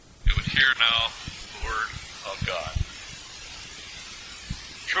now the word of God.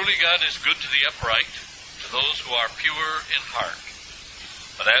 Truly God is good to the upright, to those who are pure in heart.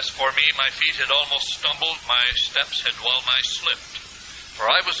 But as for me, my feet had almost stumbled, my steps had well nigh slipped. For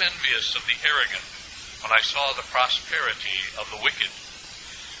I was envious of the arrogant when I saw the prosperity of the wicked.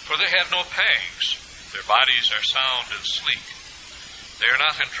 For they have no pangs, their bodies are sound and sleek. They are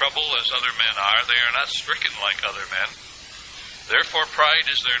not in trouble as other men are, they are not stricken like other men. Therefore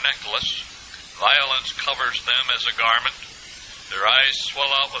pride is their necklace, violence covers them as a garment. Their eyes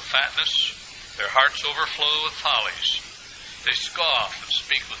swell out with fatness, their hearts overflow with follies. They scoff and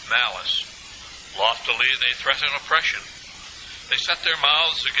speak with malice. Loftily they threaten oppression. They set their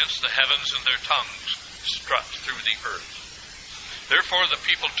mouths against the heavens, and their tongues strut through the earth. Therefore the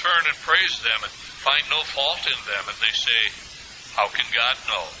people turn and praise them, and find no fault in them, and they say, how can God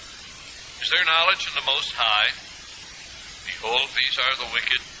know? Is there knowledge in the Most High? Behold, these are the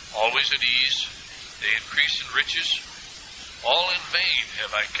wicked, always at ease. They increase in riches. All in vain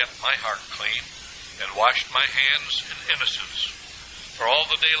have I kept my heart clean, and washed my hands in innocence. For all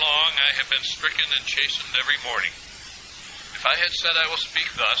the day long I have been stricken and chastened every morning. If I had said I will speak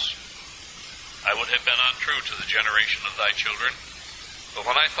thus, I would have been untrue to the generation of thy children. But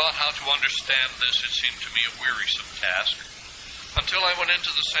when I thought how to understand this, it seemed to me a wearisome task, until I went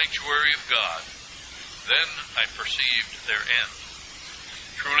into the sanctuary of God. Then I perceived their end.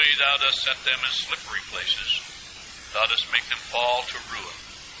 Truly thou dost set them in slippery places. Thou dost make them fall to ruin.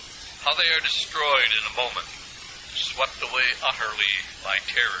 How they are destroyed in a moment, swept away utterly by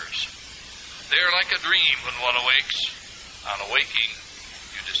terrors. They are like a dream when one awakes. On awaking,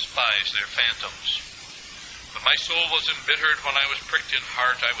 you despise their phantoms. When my soul was embittered, when I was pricked in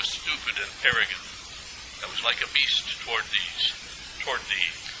heart, I was stupid and arrogant. I was like a beast toward thee.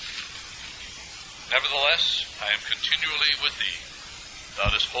 Nevertheless, I am continually with thee.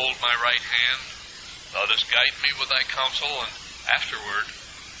 Thou dost hold my right hand. Thou dost guide me with thy counsel, and afterward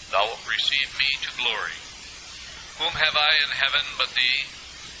thou wilt receive me to glory. Whom have I in heaven but thee?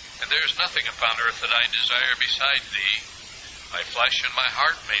 And there is nothing upon earth that I desire beside thee. My flesh and my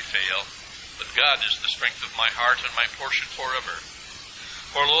heart may fail, but God is the strength of my heart and my portion forever.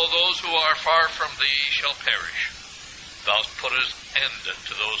 For lo, those who are far from thee shall perish. Thou puttest end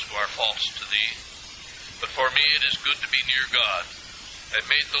to those who are false to thee. But for me it is good to be near God. I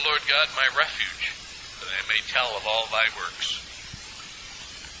have made the Lord God my refuge, that I may tell of all thy works.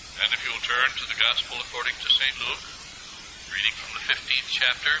 And if you will turn to the Gospel according to St. Luke, reading from the 15th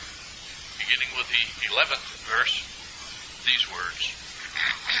chapter, beginning with the 11th verse, these words.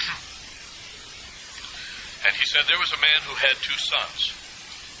 And he said, there was a man who had 2 sons.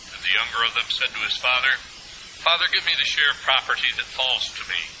 And the younger of them said to his father, Father, give me the share of property that falls to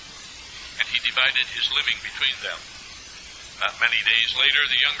me. And he divided his living between them. Not many days later,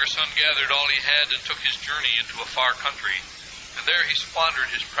 the younger son gathered all he had and took his journey into a far country, and there he squandered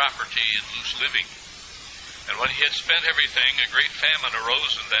his property in loose living. And when he had spent everything, a great famine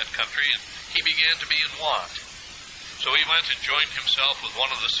arose in that country, and he began to be in want. So he went and joined himself with one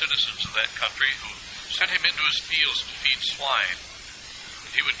of the citizens of that country, who sent him into his fields to feed swine.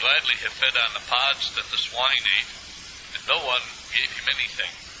 And he would gladly have fed on the pods that the swine ate, and no one gave him anything.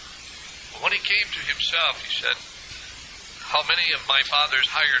 But when he came to himself, he said, how many of my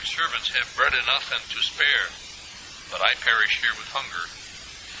father's hired servants have bread enough and to spare, but I perish here with hunger?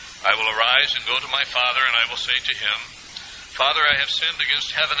 I will arise and go to my father, and I will say to him, Father, I have sinned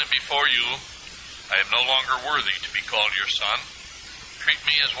against heaven and before you. I am no longer worthy to be called your son. Treat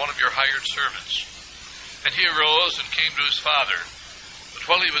me as one of your hired servants. And he arose and came to his father. But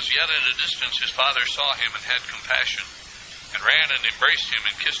while he was yet at a distance, his father saw him and had compassion, and ran and embraced him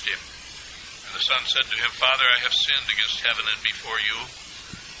and kissed him. And the son said to him, Father, I have sinned against heaven and before you.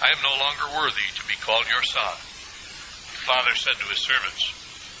 I am no longer worthy to be called your son. The father said to his servants,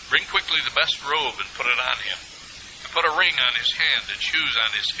 Bring quickly the best robe and put it on him, and put a ring on his hand and shoes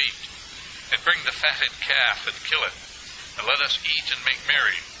on his feet, and bring the fatted calf and kill it, and let us eat and make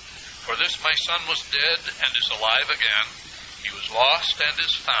merry. For this my son was dead and is alive again. He was lost and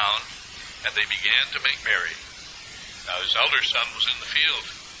is found. And they began to make merry. Now his elder son was in the field.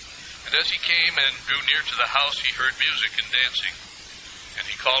 And as he came and drew near to the house, he heard music and dancing. And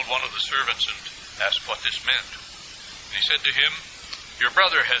he called one of the servants and asked what this meant. And he said to him, Your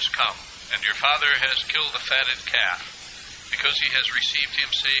brother has come, and your father has killed the fatted calf, because he has received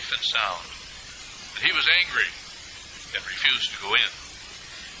him safe and sound. But he was angry and refused to go in.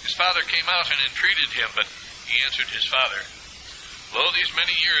 His father came out and entreated him, but he answered his father, Lo, these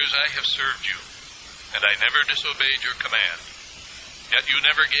many years I have served you, and I never disobeyed your command. Yet you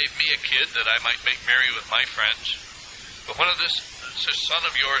never gave me a kid that I might make merry with my friends. But when of this This son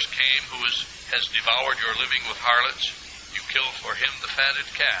of yours came who has devoured your living with harlots. You killed for him the fatted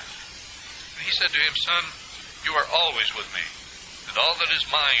calf. And he said to him, Son, you are always with me, and all that is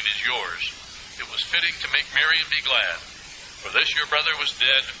mine is yours. It was fitting to make merry and be glad. For this your brother was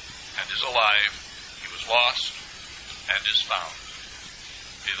dead and is alive. He was lost and is found.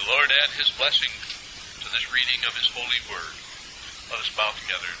 May the Lord add his blessing to this reading of his holy word. Let us bow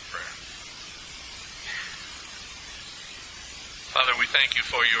together in prayer. Father, we thank you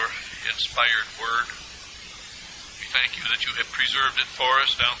for your inspired word. We thank you that you have preserved it for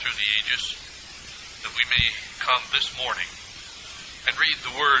us down through the ages, that we may come this morning and read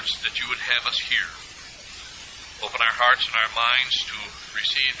the words that you would have us hear. Open our hearts and our minds to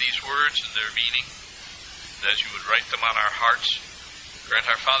receive these words and their meaning, and as you would write them on our hearts,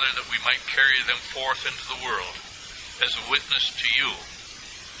 grant our Father that we might carry them forth into the world as a witness to you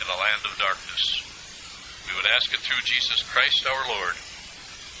in a land of darkness. We would ask it through Jesus Christ our Lord.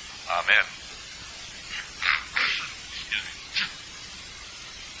 Amen.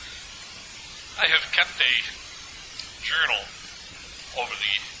 I have kept a journal over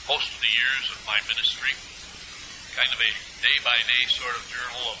the most of the years of my ministry, kind of a day-by-day sort of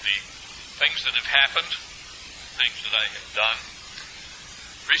journal of the things that have happened, things that I have done.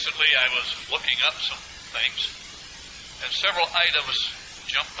 Recently I was looking up some things, and several items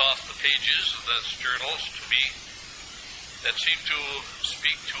jumped off the pages of those journals to me that seem to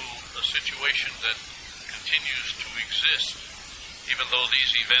speak to a situation that continues to exist, even though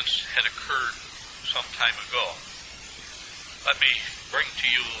these events had occurred some time ago. Let me bring to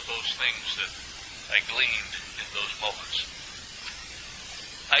you those things that I gleaned in those moments.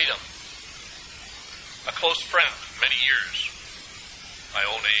 Item: a close friend, many years, my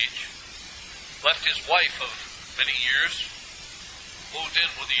own age, left his wife of many years, moved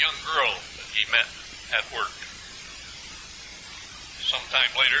in with a young girl that he met at work.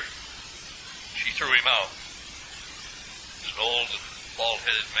 Sometime later, she threw him out. He was an old,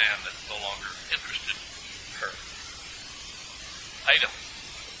 bald-headed man that no longer interested her. Item: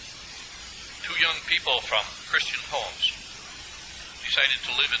 two young people from Christian homes decided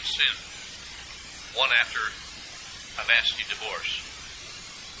to live in sin, one after a nasty divorce.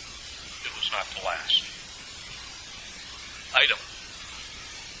 It was not to last. Item: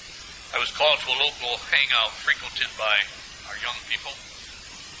 I was called to a local hangout frequented by our young people.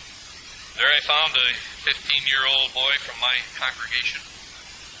 There I found a 15-year-old boy from my congregation,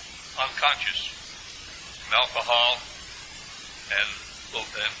 unconscious from alcohol and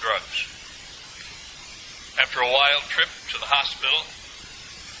drugs. After a wild trip to the hospital,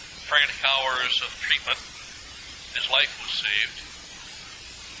 frantic hours of treatment, his life was saved.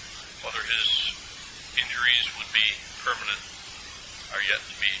 Whether his injuries would be permanent are yet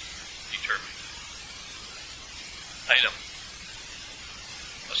to be determined. Item: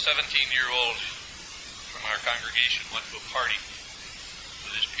 a 17-year-old from our congregation went to a party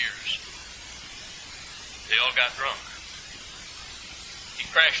with his peers. They all got drunk. He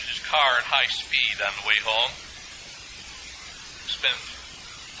crashed his car at high speed on the way home. Spent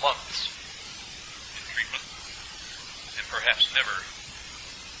months in treatment and perhaps never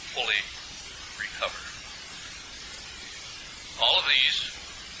fully recover. All of these,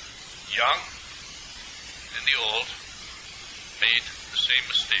 young and the old, made the same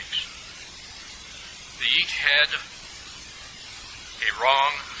mistakes. They each had a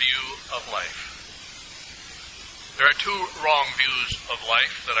wrong view of life. There are two wrong views of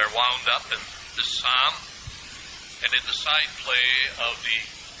life that are wound up in this psalm and in the side play of the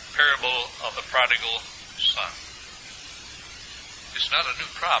parable of the prodigal son. It's not a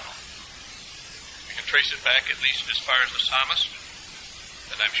new problem. We can trace it back at least as far as the psalmist,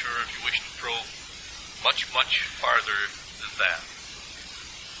 and I'm sure if you wish to probe much, much farther than that.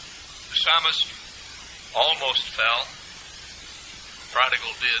 The psalmist almost fell. The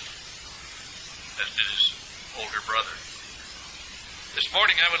prodigal did, as did his older brother. This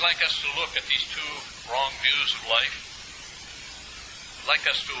morning I would like us to look at these two wrong views of life. I'd like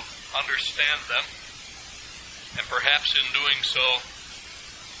us to understand them, and perhaps in doing so,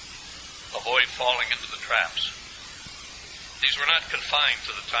 avoid falling into the traps. These were not confined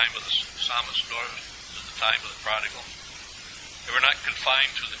to the time of the psalmist or to the time of the prodigal. They were not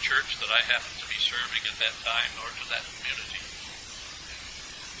confined to the church that I happened to be serving at that time, nor to that community.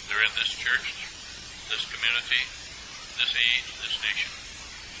 They're in this church, this community, this age, this nation.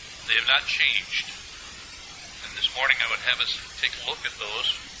 They have not changed. And this morning I would have us take a look at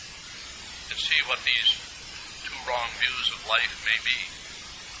those and see what these two wrong views of life may be.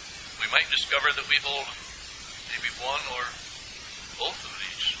 We might discover that we hold maybe one or both of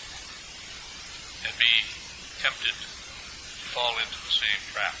these and be tempted to fall into the same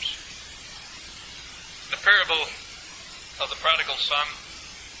traps. The parable of the prodigal son,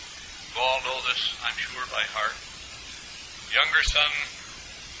 you all know this, I'm sure, by heart. The younger son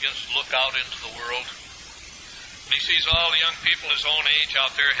begins to look out into the world, and he sees all the young people his own age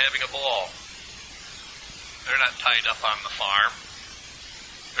out there having a ball. They're not tied up on the farm.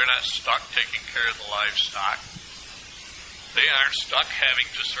 They're not stuck taking care of the livestock. They aren't stuck having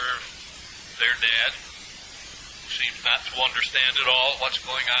to serve their dad, who seems not to understand at all what's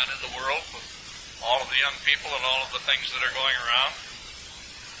going on in the world with all of the young people and all of the things that are going around.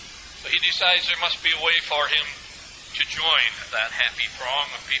 So he decides there must be a way for him to join that happy throng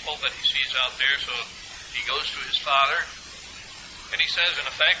of people that he sees out there. So he goes to his father, and he says, in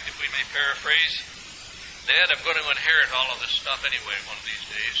effect, if we may paraphrase, Dad, I'm going to inherit all of this stuff anyway one of these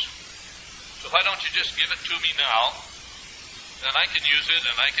days. So why don't you just give it to me now? Then I can use it,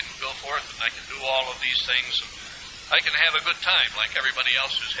 and I can go forth, and I can do all of these things, and I can have a good time like everybody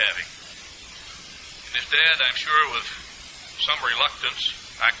else is having. And his dad, I'm sure, with some reluctance,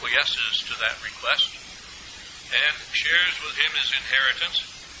 acquiesces to that request and shares with him his inheritance.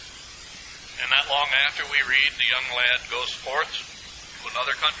 And not long after, we read the young lad goes forth to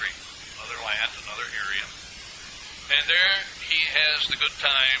another country, another land, another area. And there he has the good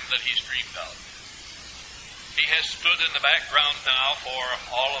time that he's dreamed of. He has stood in the background now for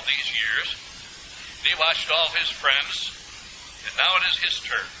all of these years. He watched all his friends, and now it is his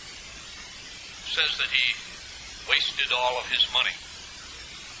turn. It says that he wasted all of his money.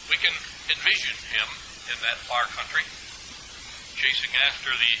 We can envision him in that far country, chasing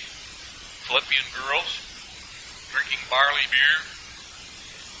after the Philippian girls, drinking barley beer,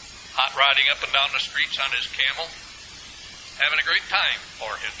 hot rodding up and down the streets on his camel, having a great time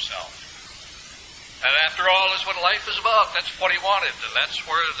for himself. And after all, is what life is about. That's what he wanted, and that's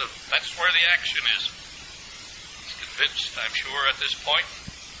where the action is. He's convinced, I'm sure, at this point,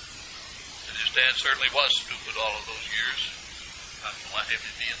 that his dad certainly was stupid all of those years, not to let him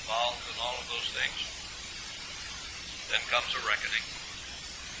be involved in all of those things. Then comes a reckoning.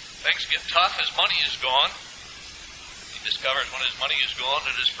 Things get tough. His money is gone. He discovers when his money is gone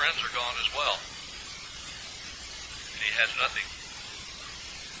that his friends are gone as well. And he has nothing.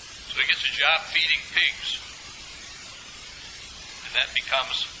 So he gets a job feeding pigs. And that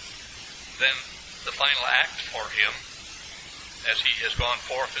becomes then the final act for him as he has gone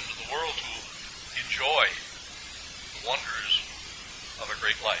forth into the world to enjoy the wonders of a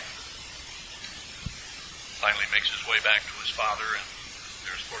great life. Finally makes his way back to his father, and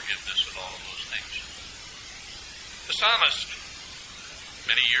there's forgiveness and all of those things. The psalmist,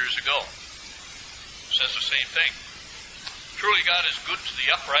 many years ago, says the same thing. Truly God is good to the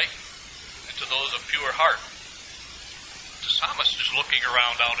upright and to those of pure heart. The psalmist is looking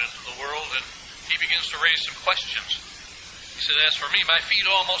around out into the world, and he begins to raise some questions. He said, as for me, my feet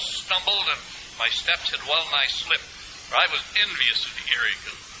almost stumbled, and my steps had well nigh slipped, for I was envious of the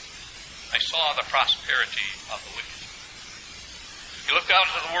arrogant. I saw the prosperity of the wicked. He looked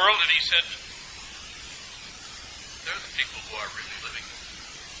out into the world, and he said, they're the people who are really living.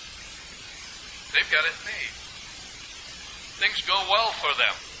 They've got it made. Things go well for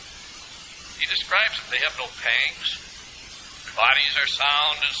them. He describes it. They have no pangs. Their bodies are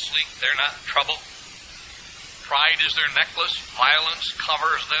sound and sleek. They're not troubled. Pride is their necklace. Violence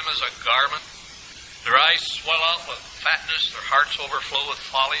covers them as a garment. Their eyes swell out with fatness. Their hearts overflow with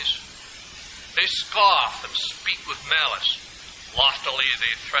follies. They scoff and speak with malice. Loftily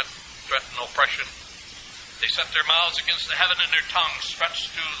they threaten oppression. They set their mouths against the heaven, and their tongues stretch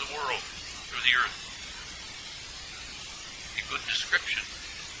through the world, through the earth. A good description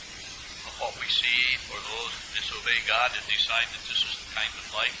of what we see for those who disobey God and decide that this is the kind of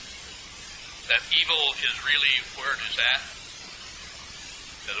life. That evil is really where it is at.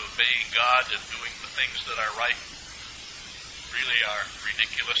 That obeying God and doing the things that are right really are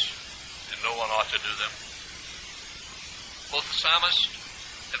ridiculous, and no one ought to do them. Both the psalmist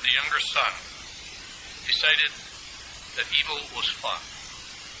and the younger son decided that evil was fun.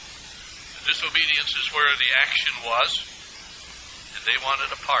 The disobedience is where the action was, and they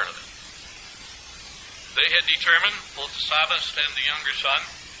wanted a part of it. They had determined, both the psalmist and the younger son,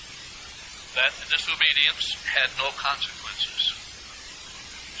 that the disobedience had no consequences.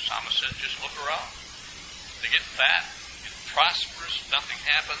 The psalmist said, just look around. They get fat, get prosperous, nothing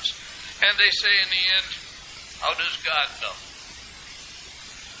happens. And they say in the end, how does God know?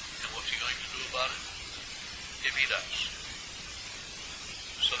 And what's he going to do about it? If he does.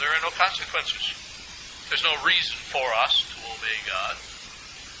 So there are no consequences. There's no reason for us to obey God.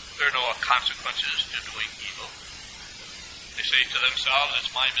 There are no consequences to doing evil. They say to themselves,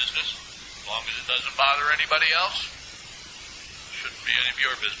 it's my business, as long as it doesn't bother anybody else. be any of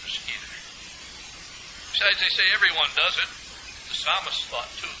your business either. Besides, they say everyone does it. The psalmist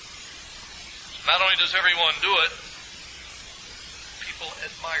thought too. So not only does everyone do it, people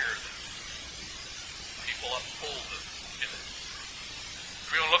admire them. People uphold them in it.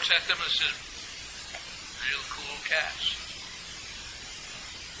 Everyone looks at them and says, real cool cats.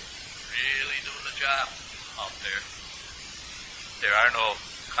 Really doing the job out there. There are no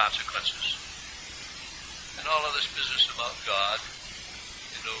consequences. And all of this business about God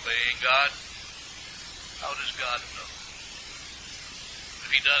and obeying God, how does God know? If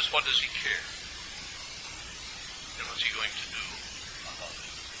he does, what does he care? And what's he going to do about it?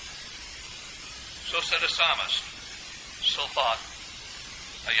 So said a psalmist. So thought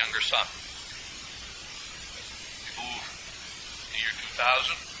a younger son. We move the year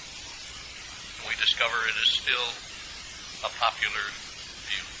 2000, and we discover it is still a popular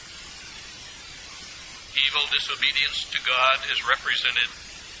view. Evil disobedience to God is represented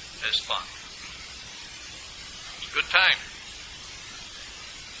as fun. It's a good time.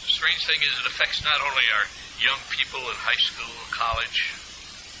 The strange thing is it affects not only our young people in high school, college,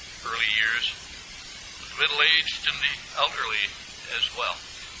 early years, but the middle-aged and the elderly as well.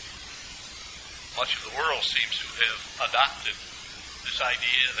 Much of the world seems to have adopted this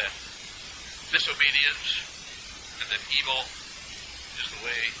idea that disobedience and that evil is the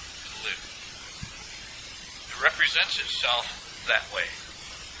way to live. It represents itself that way.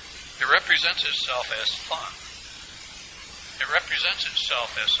 It represents itself as fun. It represents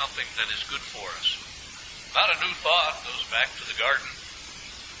itself as something that is good for us. Not a new thought. It goes back to the garden.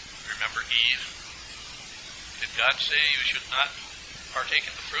 Remember Eve? Did God say you should not partake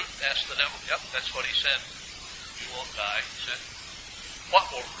of the fruit? Asked the devil. Yep, that's what he said. You won't die, he said. What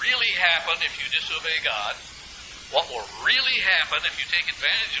will really happen if you disobey God? What will really happen if you take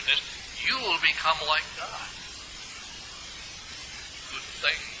advantage of this? You will become like God. Good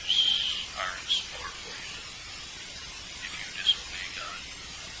things are in store for you if you disobey God.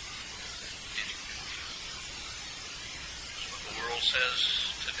 That's what the world says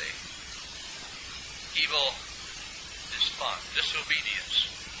today. Evil is fun.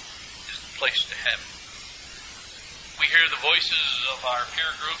 Disobedience is the place to have it. We hear the voices of our peer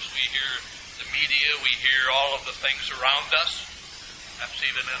groups. We hear the media. We hear all of the things around us, perhaps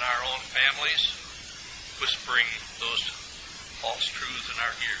even in our own families, whispering those false truths in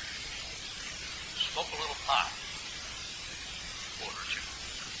our ear. Smoke a little pot, or two.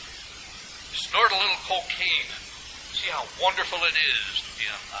 Snort a little cocaine and see how wonderful it is to be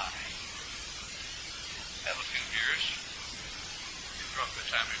on high. Have a few beers. Get drunk a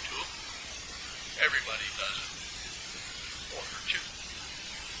time or two. Everybody does it. Or two.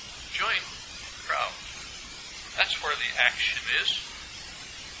 Join the crowd. That's where the action is.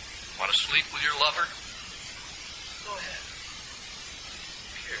 Want to sleep with your lover? Go ahead.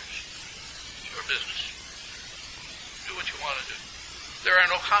 Who cares? It's your business. Do what you want to do. There are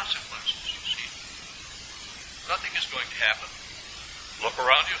no consequences, you see. Nothing is going to happen. Look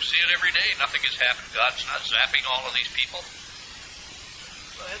around you, see it every day. Nothing has happened. God's not zapping all of these people.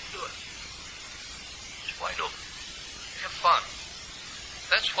 Go ahead and do it. It's wide open. Have fun.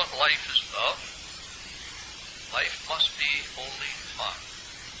 That's what life is about. Life must be only fun.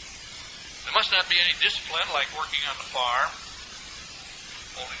 There must not be any discipline like working on the farm,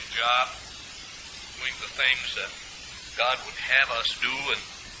 holding a job, doing the things that God would have us do in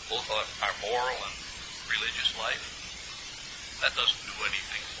both our moral and religious life. That doesn't do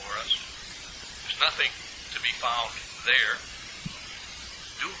anything for us. There's nothing to be found there.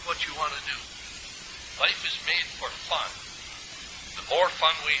 Do what you want to do. Life is made for fun. The more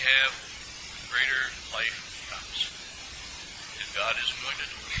fun we have, the greater life becomes. And God isn't going to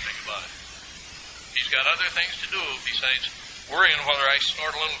do anything about it. He's got other things to do besides worrying whether I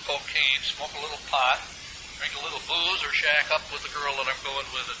snort a little cocaine, smoke a little pot, drink a little booze, or shack up with the girl that I'm going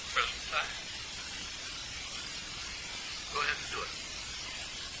with at the present time. Go ahead and do it.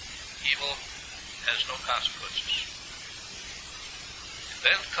 Evil has no consequences.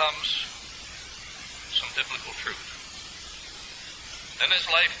 And then comes some biblical truth. Then as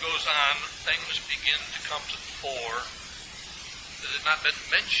life goes on, things begin to come to the fore that had not been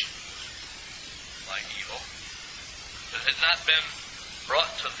mentioned by evil, that had not been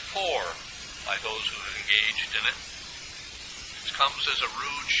brought to the fore by those who have engaged in it. It comes as a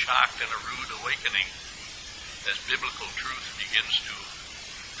rude shock and a rude awakening as biblical truth begins to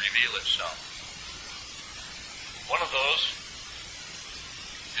reveal itself. One of those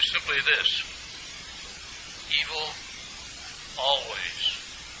is simply this: evil always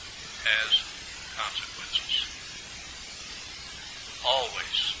has consequences.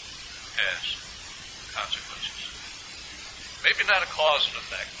 Always has consequences. Maybe not a cause and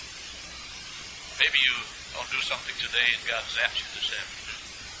effect. Maybe you don't do something today and God zaps you this afternoon.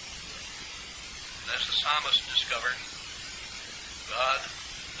 And as the psalmist discovered, God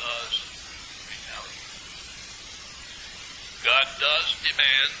does retaliate. God does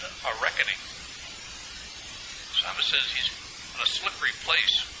demand a reckoning. The psalmist says he's on a slippery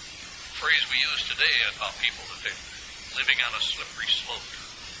place. A phrase we use today about people that they're living on a slippery slope.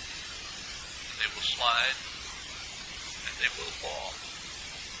 They will slide and they will fall.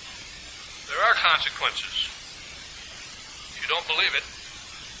 There are consequences. If you don't believe it,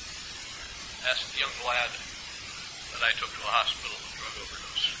 ask the young lad that I took to a hospital with drug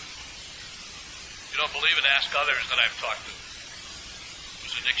overdose. If you don't believe it, ask others that I've talked to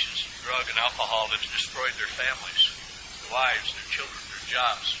whose addictions to drug and alcohol have destroyed their families, their wives, their children, their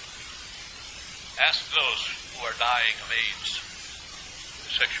jobs. Ask those who are dying of AIDS,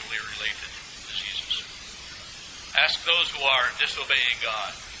 sexually related diseases. Ask those who are disobeying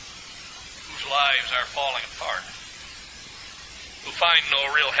God, whose lives are falling apart, who find no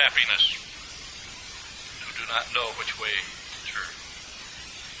real happiness, who do not know which way to turn.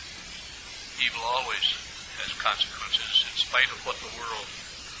 Evil always has consequences in spite of what the world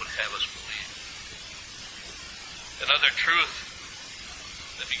would have us believe. Another truth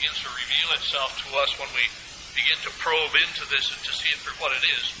that begins to reveal itself to us when we begin to probe into this and to see it for what it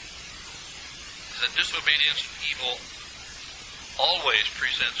is that disobedience and evil always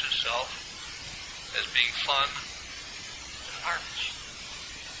presents itself as being fun and harmless.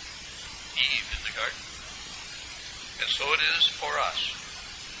 Eve in the garden. And so it is for us.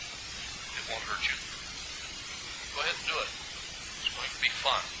 It won't hurt you. Go ahead and do it. It's going to be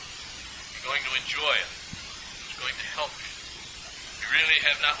fun. You're going to enjoy it. It's going to help you. You really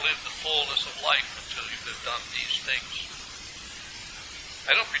have not lived the fullness of life until you have done these things.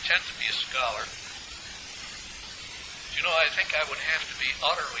 I don't pretend to be a scholar. But, I think I would have to be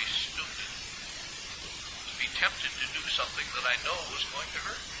utterly stupid to be tempted to do something that I know was going to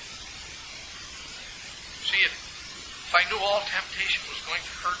hurt me. See, if I knew all temptation was going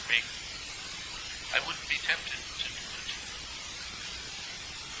to hurt me, I wouldn't be tempted to do it.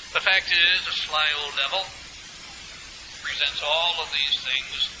 The fact is, a sly old devil presents all of these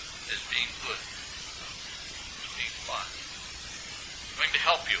things as being good, as being fun. It's going to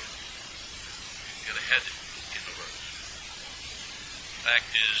help you get ahead in the world. The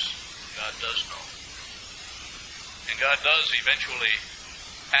fact is, God does know. And God does eventually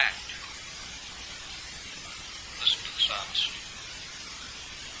act. Listen to the psalmist.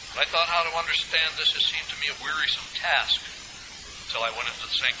 When I thought how to understand this, it seemed to me a wearisome task until I went into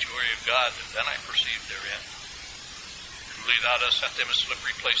the sanctuary of God, and then I perceived therein. Truly thou dost set them in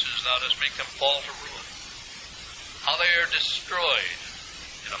slippery places, thou dost make them fall to ruin. How they are destroyed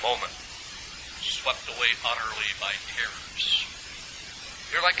in a moment, swept away utterly by terrors.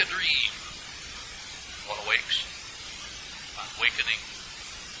 They're like a dream. One awakes. On awakening,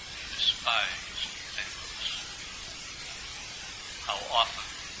 he despises things. How often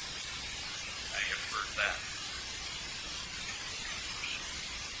I have heard that.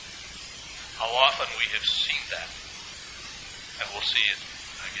 How often we have seen that. And we'll see it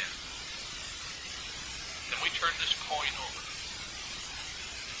again. Then we turn this coin over.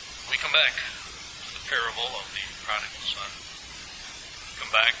 We come back to the parable of the prodigal son. Come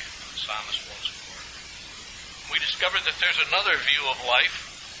back to the psalmist once more. We discover that there's another view of life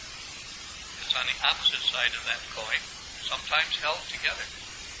that's on the opposite side of that coin, sometimes held together.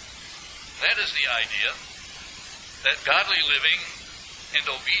 That is the idea that godly living and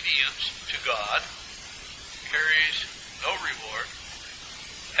obedience to God carries no reward,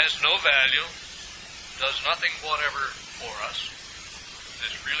 has no value, does nothing whatever for us.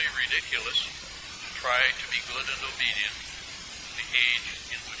 It's really ridiculous to try to be good and obedient in the age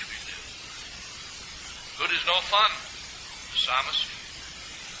in which we live. Good is no fun, the psalmist.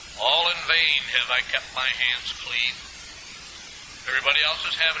 All in vain have I kept my hands clean. Everybody else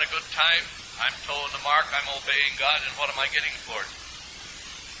is having a good time. I'm toeing the mark. I'm obeying God. And what am I getting for it?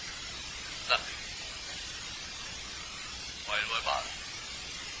 Nothing. Why do I bother?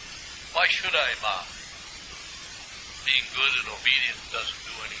 Why should I bother? Being good and obedient doesn't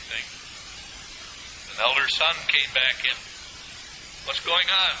do anything. An elder son came back in. What's going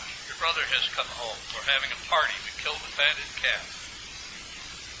on? Your brother has come home. We're having a party. We killed a fatted calf.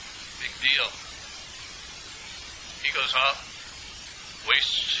 Big deal. He goes out,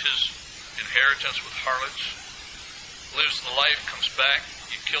 wastes his inheritance with harlots, lives the life, comes back.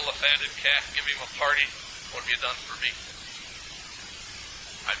 You kill a fatted calf, give him a party. What have you done for me?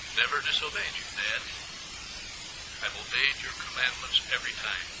 I've never disobeyed you, Dad. I've obeyed your commandments every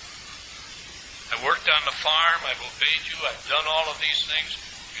time. I worked on the farm, I've obeyed you, I've done all of these things.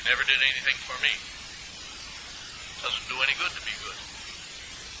 You never did anything for me. It doesn't do any good to be good.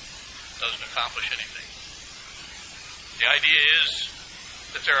 It doesn't accomplish anything. The idea is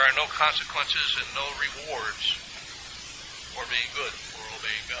that there are no consequences and no rewards for being good, for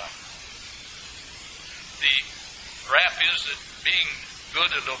obeying God. The rap is that being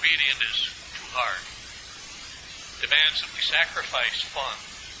good and obedient is too hard. It demands that we sacrifice fun.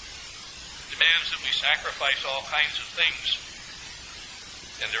 It demands that we sacrifice all kinds of things,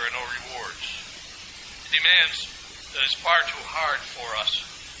 and there are no rewards. It demands that it's far too hard for us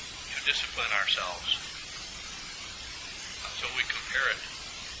to discipline ourselves until we compare it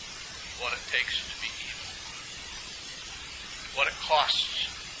to what it takes to be evil, what it costs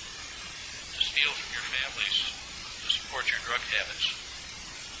to steal from your families, to support your drug habits,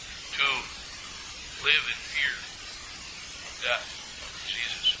 to live in fear of death, of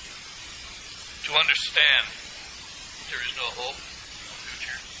diseases, to understand that there is no hope, no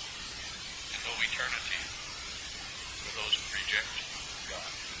future, and no eternity for those who reject God.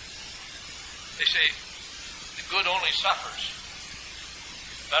 They say, the good only suffers.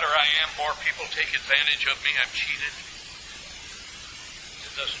 The better I am, more people take advantage of me. I'm cheated.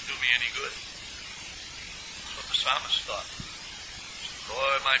 It doesn't do me any good. That's what the psalmist thought.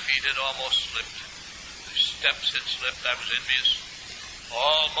 Boy, my feet had almost slipped. The steps had slipped. I was envious.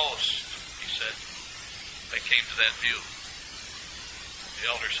 Almost, he said, I came to that view.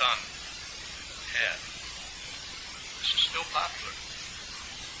 The elder son had. This is still popular.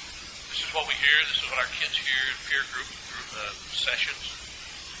 This is what we hear. This is what our kids hear in peer group sessions.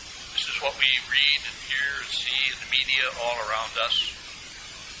 This is what we read and hear and see in the media all around us.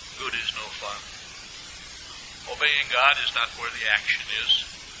 Good is no fun. Obeying God is not where the action is.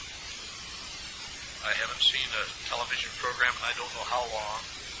 I haven't seen a television program, I don't know how long,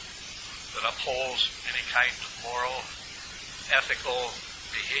 that upholds any kind of moral, ethical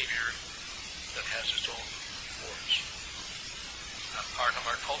behavior that has its own rewards. It's not part of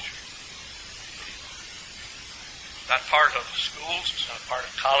our culture. It's not part of schools. It's not part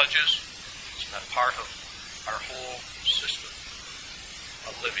of colleges. It's not part of our whole system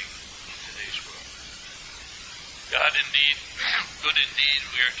of living in today's world. God indeed, good indeed,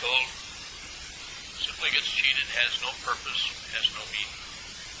 we are told, simply gets cheated, has no purpose, has no meaning.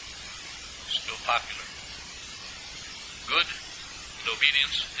 Still popular. Good and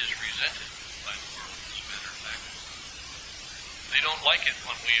obedience is resented by the world, as a matter of fact. They don't like it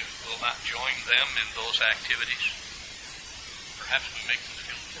when we will not join them in those activities. Perhaps we make them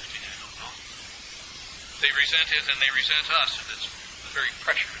feel guilty, I don't know. They resent it and they resent us, and it's the very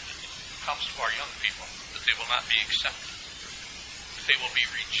pressure that comes to our young people, that they will not be accepted, that they will be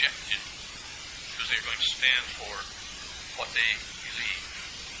rejected, because they're going to stand for what they believe.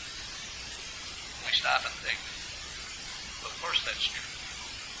 We stop and think, of course that's true.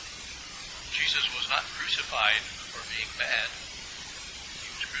 Jesus was not crucified for being bad. He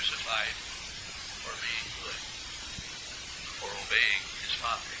was crucified for being good, for obeying his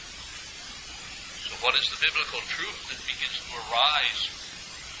Father. So what is the biblical truth that begins to arise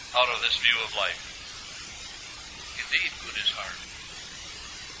out of this view of life? Indeed, good is hard.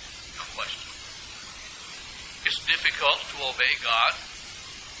 No question. It's difficult to obey God.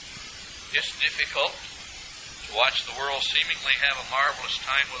 It's difficult to watch the world seemingly have a marvelous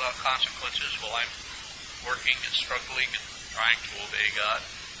time without consequences while I'm working and struggling and trying to obey God.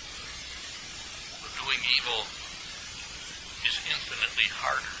 But doing evil is infinitely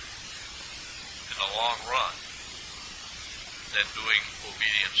harder in the long run than doing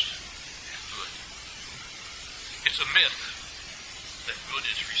obedience and good. It's a myth that good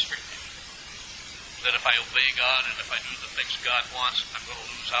is restricted. That if I obey God and if I do the things God wants, I'm going to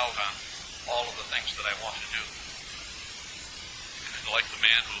lose out on all of the things that I want to do. And like the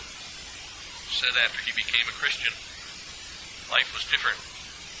man who said after he became a Christian, life was different.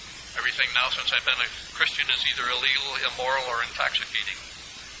 Everything now since I've been a Christian is either illegal, immoral, or intoxicating.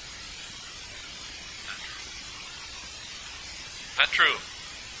 Not true.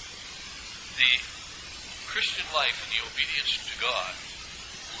 The Christian life and the obedience to God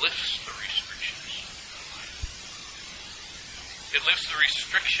lifts the restrictions of life. It lifts the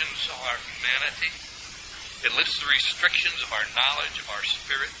restrictions of our humanity. It lifts the restrictions of our knowledge, of our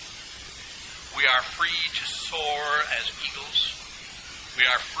spirit. We are free to soar as eagles. We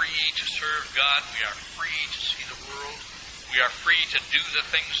are free to serve God. We are free to see the world. We are free to do the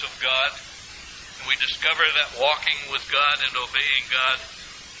things of God. And we discover that walking with God and obeying God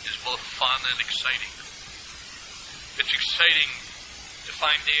is both fun and exciting. It's exciting to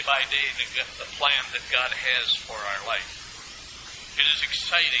find day by day the plan that God has for our life. It is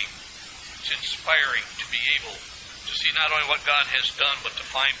exciting It's inspiring to be able to see not only what God has done, but to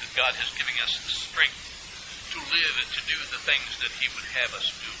find that God has given us the strength to live and to do the things that He would have us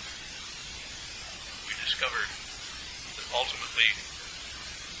do. We discovered that ultimately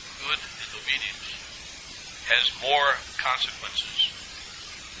good and obedience has more consequences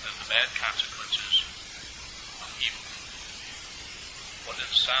than the bad consequences of evil. What did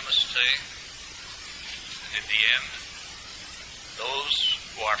the psalmist say? In the end, those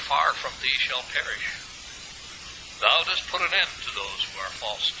who are far from thee shall perish. Thou dost put an end to those who are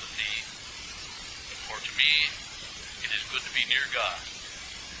false to thee. But for to me, it is good to be near God.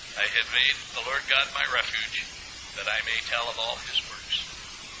 I have made the Lord God my refuge, that I may tell of all His works.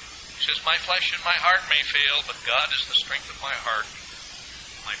 He says, my flesh and my heart may fail, but God is the strength of my heart,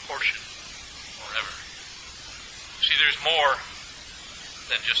 my portion forever. See, there's more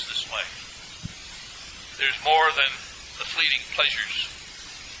than just this life. There's more than the fleeting pleasures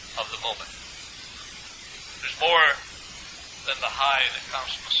of the moment. There's more than the high that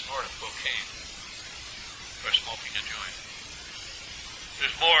comes from a snort of cocaine or smoking a joint.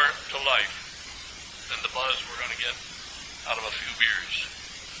 There's more to life than the buzz we're going to get out of a few beers.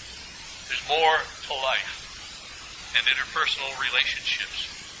 There's more to life and interpersonal relationships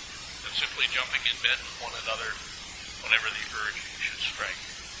than simply jumping in bed with one another whenever the urge should strike.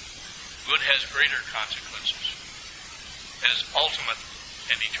 Good has greater consequences, has ultimate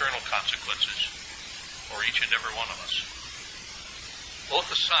and eternal consequences for each and every one of us. Both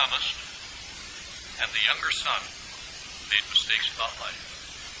the psalmist and the younger son made mistakes about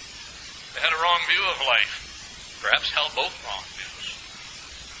life. They had a wrong view of life, perhaps held both wrong views.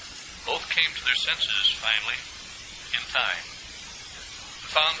 Both came to their senses finally, in time, and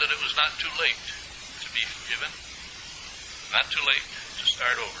found that it was not too late to be forgiven, not too late to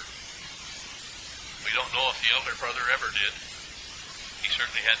start over. We don't know if the elder brother ever did. He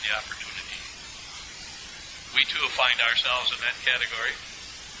certainly had the opportunity. We too find ourselves in that category.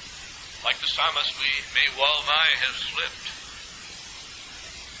 Like the psalmist, we may well nigh have slipped.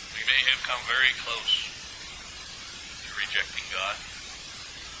 We may have come very close to rejecting God.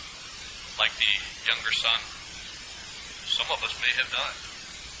 Like the younger son, some of us may have done it.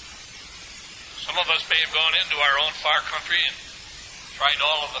 Some of us may have gone into our own far country and tried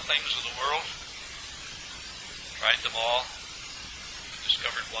all of the things of the world. Tried them all, and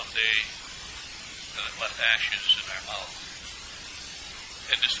discovered one day that it left ashes in our mouth.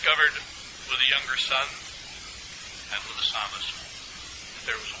 And discovered with the younger son and with the psalmist that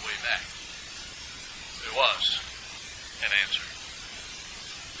there was a way back. There was an answer.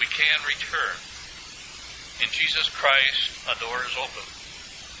 We can return. In Jesus Christ, a door is open.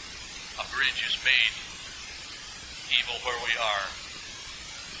 A bridge is made. Evil where we are,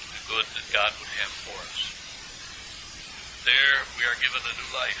 the good that God would have for us. There we are given a new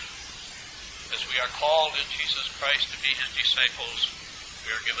life. As we are called in Jesus Christ to be His disciples,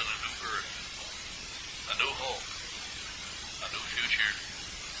 we are given a new birth, a new hope, a new future,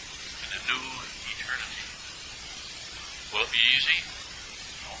 and a new eternity. Will it be easy?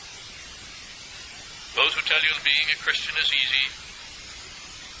 No. Those who tell you that being a Christian is easy,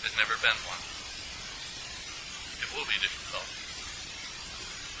 there's never been one. It will be difficult,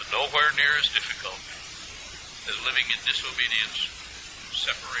 but nowhere near as difficult as living in disobedience,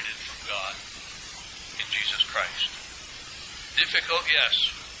 separated from God in Jesus Christ. Difficult, yes,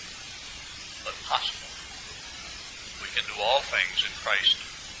 but possible. We can do all things in Christ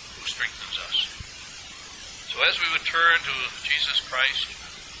who strengthens us. So as we would turn to Jesus Christ,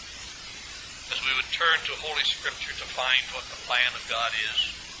 as we would turn to Holy Scripture to find what the plan of God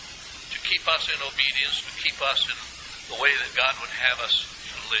is, to keep us in obedience, to keep us in the way that God would have us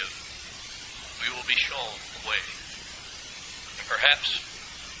to live, we will be shown the way. And perhaps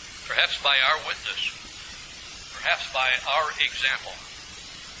by our witness, perhaps by our example,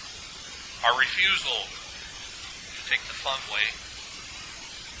 our refusal to take the fun way,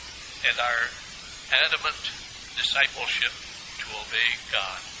 and our adamant discipleship to obey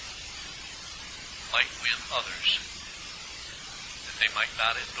God might win others that they might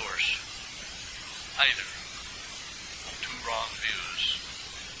not endorse either of two wrong views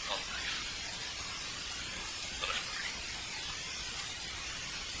of life. Let us pray.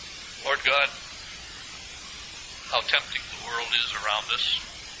 Lord God, how tempting the world is around us.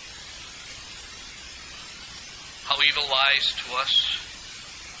 How evil lies to us,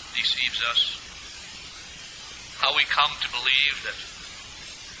 deceives us. How we come to believe that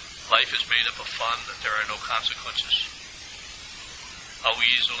life is made up of fun, that there are no consequences. How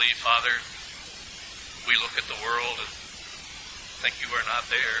easily, Father, we look at the world and think you are not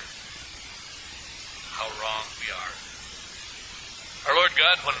there. How wrong we are. Our Lord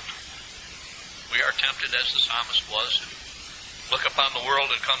God, when we are tempted as the psalmist was, and look upon the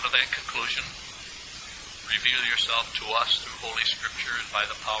world and come to that conclusion, reveal yourself to us through Holy Scripture and by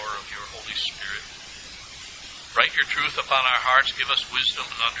the power of your Holy Spirit. Write your truth upon our hearts. Give us wisdom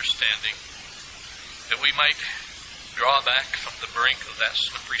and understanding, that we might draw back from the brink of that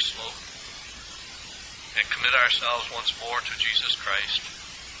slippery slope and commit ourselves once more to Jesus Christ,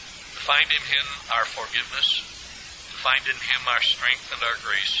 to find in Him our forgiveness, to find in Him our strength and our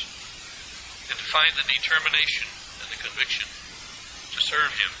grace, and to find the determination and the conviction to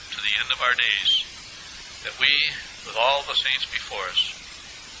serve Him to the end of our days, that we, with all the saints before us,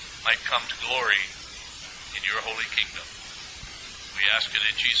 might come to glory in your holy kingdom. We ask it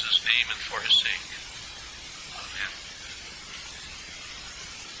in Jesus' name and for His sake. Amen.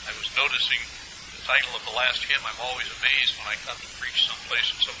 I was noticing the title of the last hymn. I'm always amazed when I come to preach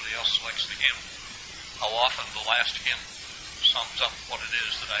someplace and somebody else selects the hymn, how often the last hymn sums up what it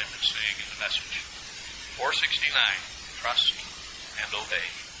is that I've been saying in the message. 469, Trust and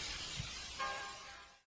Obey.